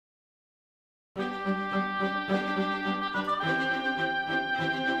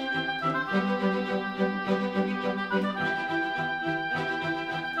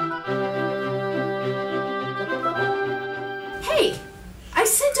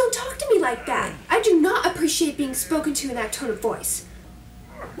like that. I do not appreciate being spoken to in that tone of voice.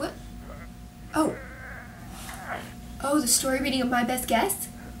 What? Oh. Oh, the story reading of My Best Guess?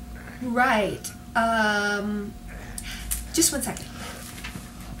 Right. Just 1 second.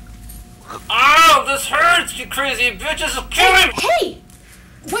 Ow, this hurts, you crazy bitches! Kill him! Hey!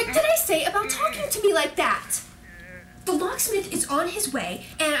 What did I say about talking to me like that? The locksmith is on his way,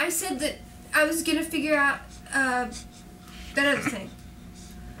 and I said that I was gonna figure out, that other thing.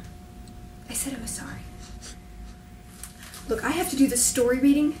 I said I was sorry. Look, I have to do the story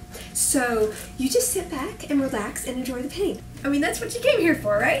reading, so you just sit back and relax and enjoy the pain. I mean, that's what you came here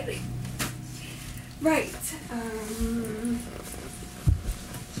for, right? Right.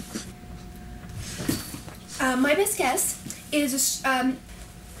 My Best Guess is it's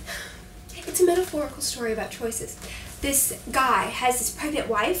a metaphorical story about choices. This guy has his pregnant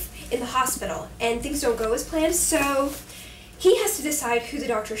wife in the hospital, and things don't go as planned, so he has to decide who the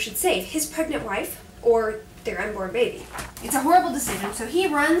doctor should save, his pregnant wife or their unborn baby. It's a horrible decision, so he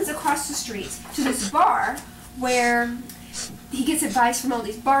runs across the street to this bar where he gets advice from all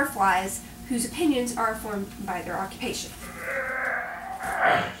these barflies whose opinions are formed by their occupation.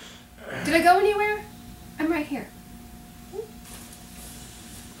 Did I go anywhere? I'm right here.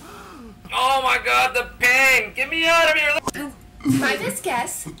 Oh my god, the pain! Get me out of here! Oh, My Best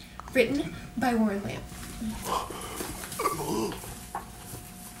Guess, written by Warren Lamb.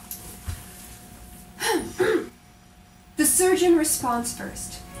 The surgeon responds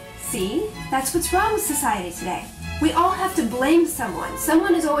first. See? That's what's wrong with society today. We all have to blame someone.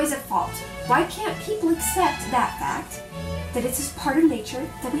 Someone is always at fault. Why can't people accept that fact? That it's just part of nature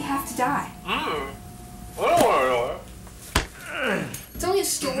that we have to die. I don't want to know. It's only a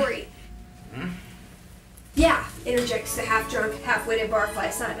story. Yeah, interjects the half-drunk, half-witted barfly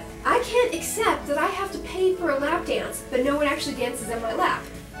Simon. I can't accept that I have to pay for a lap dance, but no one actually dances on my lap.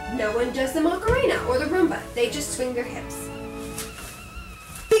 No one does the Macarena or the Rumba. They just swing their hips.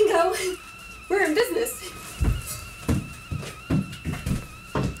 Bingo! We're in business.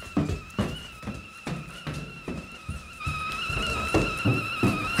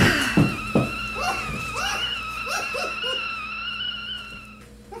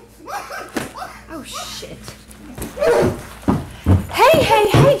 Oh, shit.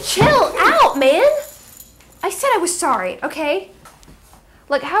 Hey, chill out, man! I said I was sorry, okay?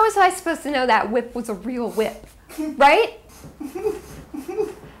 Like, how was I supposed to know that whip was a real whip? Right?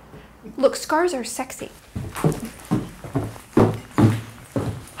 Look, scars are sexy.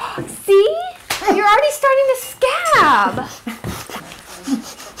 See? You're already starting to scab!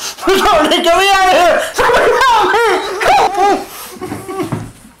 Get me out of here! Somebody help me!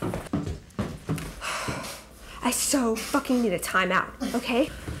 I so fucking need a timeout, okay?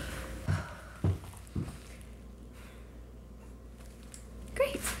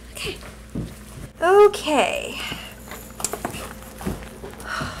 Great, okay. Okay.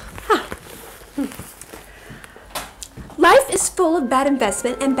 Life is full of bad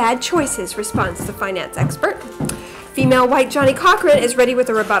investment and bad choices, responds the finance expert. Female white Johnny Cochran is ready with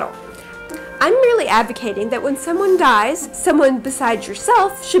a rebuttal. I'm merely advocating that when someone dies, someone besides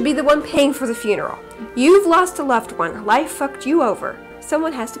yourself should be the one paying for the funeral. You've lost a loved one. Life fucked you over.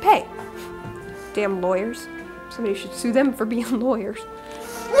 Someone has to pay. Damn lawyers. Somebody should sue them for being lawyers.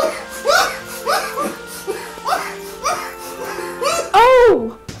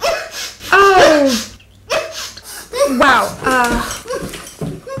 Oh! Oh! Wow.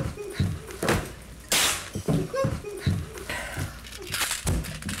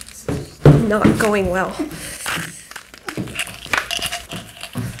 Not going well.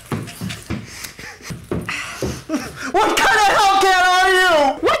 What kind of Hellcat are you?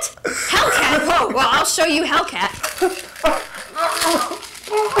 What? Hellcat? Whoa, well, I'll show you Hellcat.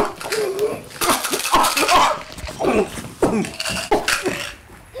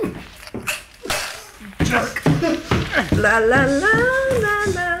 Jerk. La la la la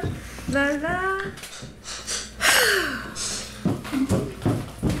la la la.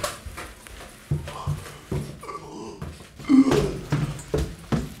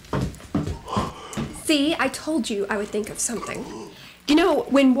 See, I told you I would think of something. You know,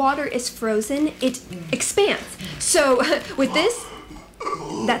 when water is frozen, it expands. So with this,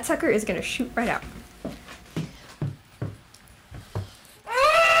 that sucker is gonna shoot right out.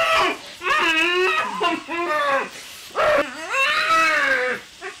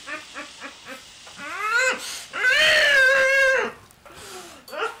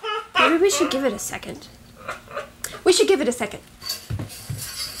 Maybe we should give it a second. We should give it a second.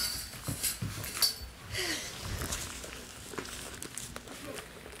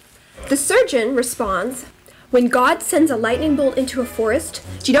 The surgeon responds, When God sends a lightning bolt into a forest,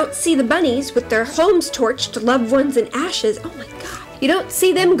 you don't see the bunnies with their homes torched, loved ones in ashes. Oh my God. You don't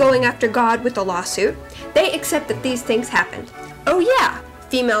see them going after God with a lawsuit. They accept that these things happened. Oh yeah,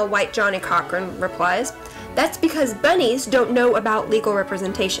 female white Johnny Cochran replies. That's because bunnies don't know about legal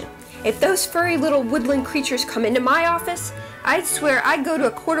representation. If those furry little woodland creatures come into my office, I'd swear I'd go to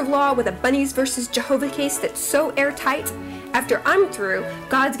a court of law with a Bunnies versus Jehovah case that's so airtight. After I'm through,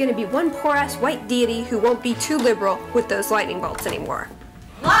 God's gonna be one poor-ass white deity who won't be too liberal with those lightning bolts anymore.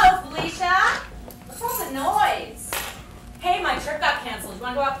 Hello, Felicia? What's all the noise? Hey, my trip got canceled. You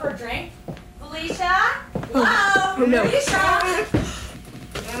wanna go out for a drink? Felicia? Hello? Oh no. Felicia?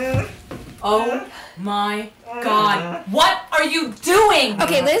 Oh my God. What are you doing?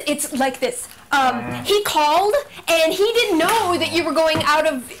 Okay, Liz, it's like this. He called, and he didn't know that you were going out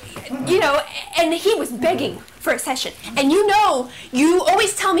of, and he was begging for a session. And you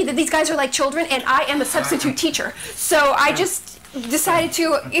always tell me that these guys are like children, and I am a substitute teacher. So I just decided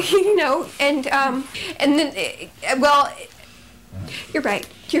to, and then, you're right.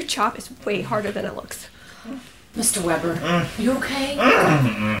 Your job is way harder than it looks. Mr. Weber, you okay?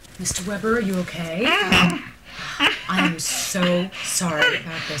 Mr. Weber, are you okay? I am so sorry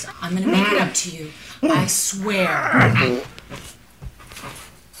about this. I'm gonna make it up to you. I swear.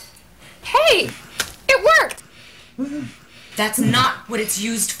 Hey! It worked! That's not what it's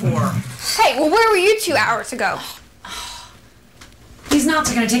used for. Hey, well, where were you 2 hours ago? These knots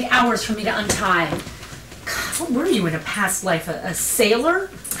are gonna take hours for me to untie. God, what were you in a past life? A sailor?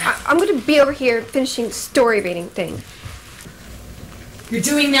 I'm gonna be over here finishing story reading thing. You're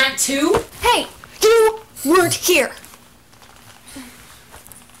doing that too? Hey! You weren't here!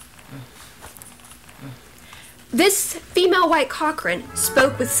 This female white Cochran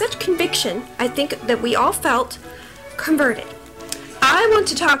spoke with such conviction, I think that we all felt converted. I want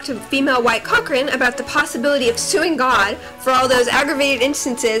to talk to female white Cochran about the possibility of suing God for all those aggravated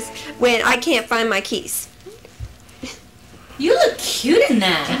instances when I can't find my keys. You look cute in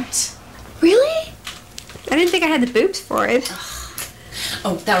that. Really? I didn't think I had the boobs for it.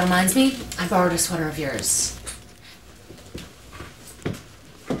 Oh, that reminds me. I borrowed a sweater of yours.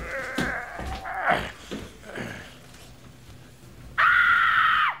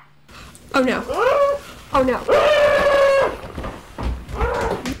 Oh no. Oh no.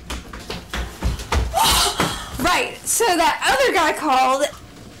 Right, so that other guy called.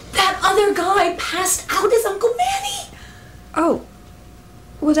 That other guy passed out as Uncle Manny. Oh.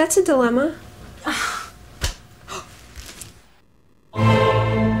 Well, that's a dilemma.